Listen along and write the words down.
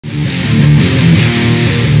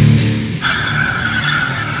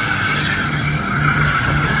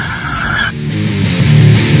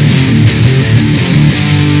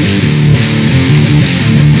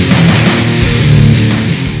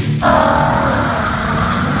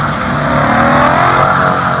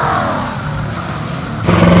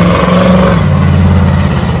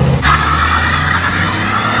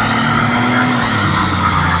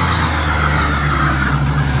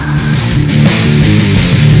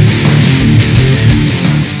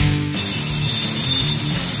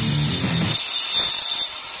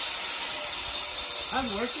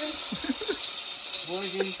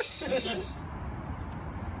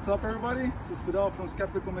What's up, everybody? This is Fidel from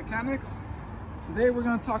Skeptical Mechanics. Today we're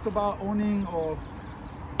going to talk about owning an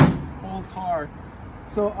old car.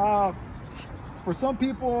 So for some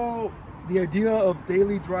people, the idea of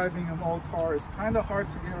daily driving an old car is kind of hard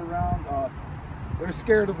to get around. They're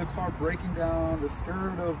scared of the car breaking down. They're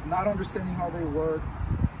scared of not understanding how they work.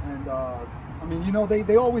 And I mean, you know,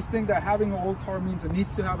 they always think that having an old car means it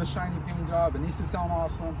needs to have a shiny paint job, it needs to sound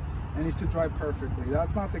awesome, it needs to drive perfectly.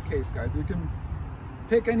 That's not the case, guys. You can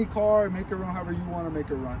pick any car, make it run however you want to make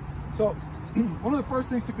it run. So one of the first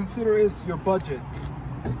things to consider is your budget.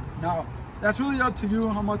 Now, that's really up to you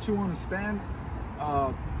how much you want to spend.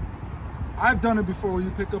 I've done it before, where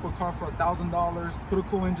you pick up a car for $1,000, put a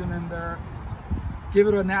cool engine in there, give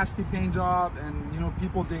it a nasty paint job, and you know,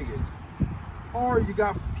 people dig it. Or you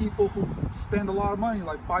got people who spend a lot of money,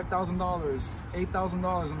 like $5,000, $8,000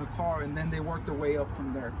 on a car, and then they work their way up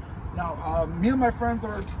from there. Now, me and my friends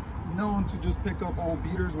are known to just pick up old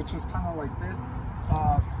beaters, which is kind of like this.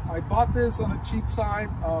 I bought this on a cheap side,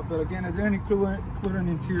 but again, it didn't include an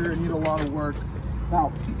interior. It needed a lot of work.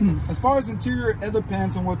 Now, as far as interior, it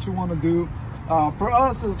depends on what you want to do. For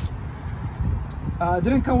us, it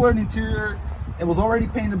didn't come with an interior. It was already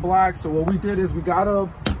painted black, so what we did is we got a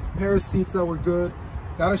pair of seats that were good,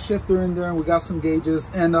 got a shifter in there, and we got some gauges,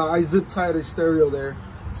 and I zip tied a stereo there.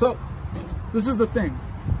 So this is the thing.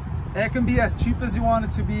 It can be as cheap as you want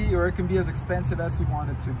it to be, or it can be as expensive as you want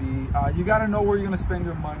it to be. You got to know where you're going to spend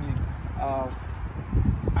your money.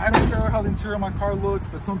 I don't care how the interior of my car looks,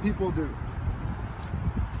 but some people do.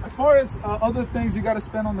 As far as other things you got to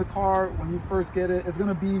spend on the car when you first get it, it's going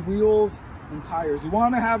to be wheels and tires. You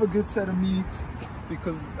want to have a good set of meat,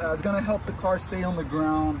 because it's going to help the car stay on the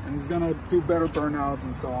ground, and it's going to do better burnouts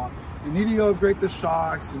and so on. You need to upgrade the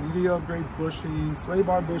shocks, you need to upgrade bushings, sway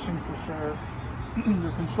bar bushings for sure.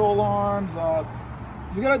 Your control arms,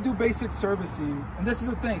 you gotta do basic servicing. And this is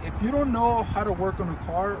the thing, if you don't know how to work on a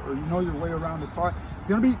car, or you know your way around the car, it's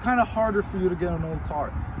gonna be kind of harder for you to get an old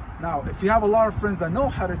car. Now, if you have a lot of friends that know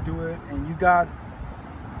how to do it, and you got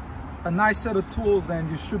a nice set of tools, then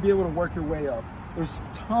you should be able to work your way up. There's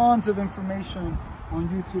tons of information on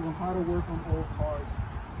YouTube on how to work on old cars.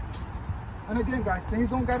 And again, guys, things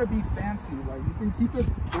don't gotta be fancy. Like, you can keep it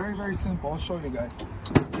very, very simple. I'll show you guys.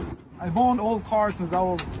 I've owned old cars since I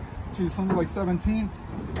was, something like 17,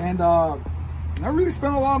 and I really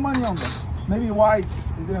spent a lot of money on them. Maybe why it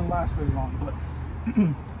didn't last very long. But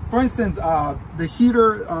for instance, the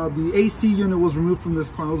heater, the AC unit was removed from this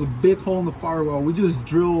car. There was a big hole in the firewall. We just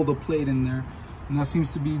drilled a plate in there, and that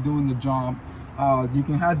seems to be doing the job. You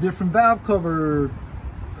can have different valve covers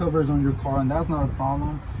on your car, and that's not a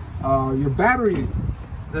problem. Your battery,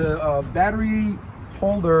 the battery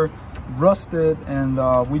holder rusted, and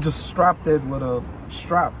we just strapped it with a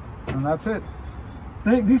strap, and that's it.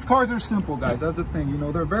 These cars are simple, guys. That's the thing, you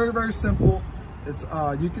know, they're very, very simple. It's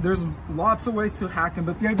there's lots of ways to hack them,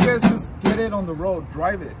 but the idea is just get it on the road,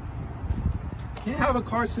 drive it. You can't have a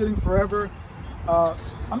car sitting forever. I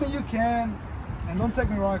mean, you can, and don't take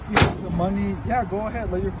me wrong, if you have the money, yeah, go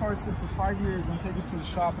ahead, let your car sit for 5 years and take it to the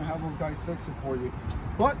shop and have those guys fix it for you.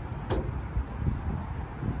 But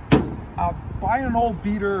buying an old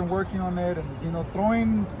beater and working on it, and you know,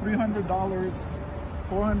 throwing $300,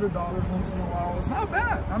 $400 once in a while, it's not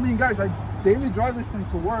bad. I mean, guys, I daily drive this thing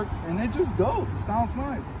to work, and it just goes. It sounds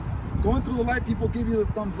nice. Going through the light, people give you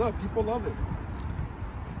the thumbs up. People love it.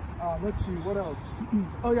 Let's see, what else?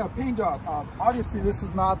 Oh yeah, paint job. Obviously, this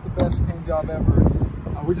is not the best paint job ever.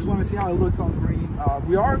 We just want to see how it looked on green.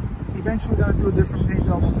 We are eventually going to do a different paint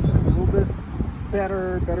job on this thing, a little bit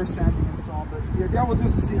better sanding and so on. But the idea was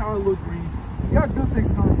just to see how it looked green. We got good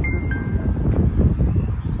things coming for this one.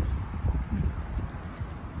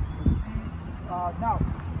 Now,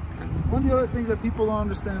 one of the other things that people don't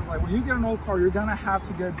understand is, like, when you get an old car, you're gonna have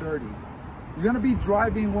to get dirty. You're gonna be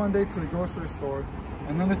driving one day to the grocery store,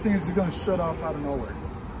 and then this thing is just gonna shut off out of nowhere.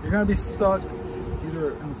 You're gonna be stuck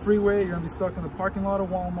either in the freeway, you're gonna be stuck in the parking lot of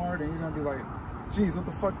Walmart, and you're gonna be like, geez, what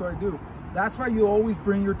the fuck do I do? That's why you always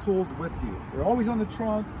bring your tools with you. They're always on the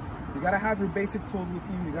trunk. You gotta have your basic tools with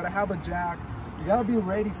you. You gotta have a jack. You gotta be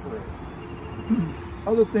ready for it.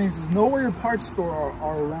 Other things is know where your parts store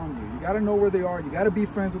are around you. You gotta know where they are. You gotta be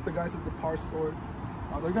friends with the guys at the parts store.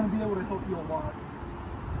 They're gonna be able to help you a lot.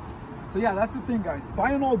 So yeah, that's the thing, guys.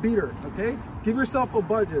 Buy an all beater, okay? Give yourself a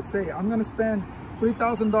budget. Say, I'm gonna spend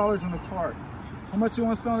 $3,000 on the car. How much you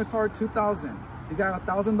wanna spend on the car? $2,000. You got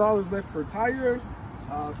 $1,000 left for tires,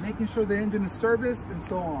 making sure the engine is serviced, and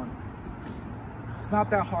so on. It's not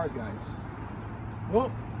that hard, guys.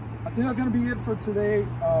 Well, I think that's gonna be it for today,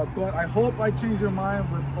 but I hope I changed your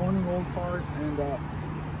mind with owning old cars, and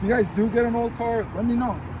if you guys do get an old car, let me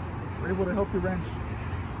know. We're able to help you wrench.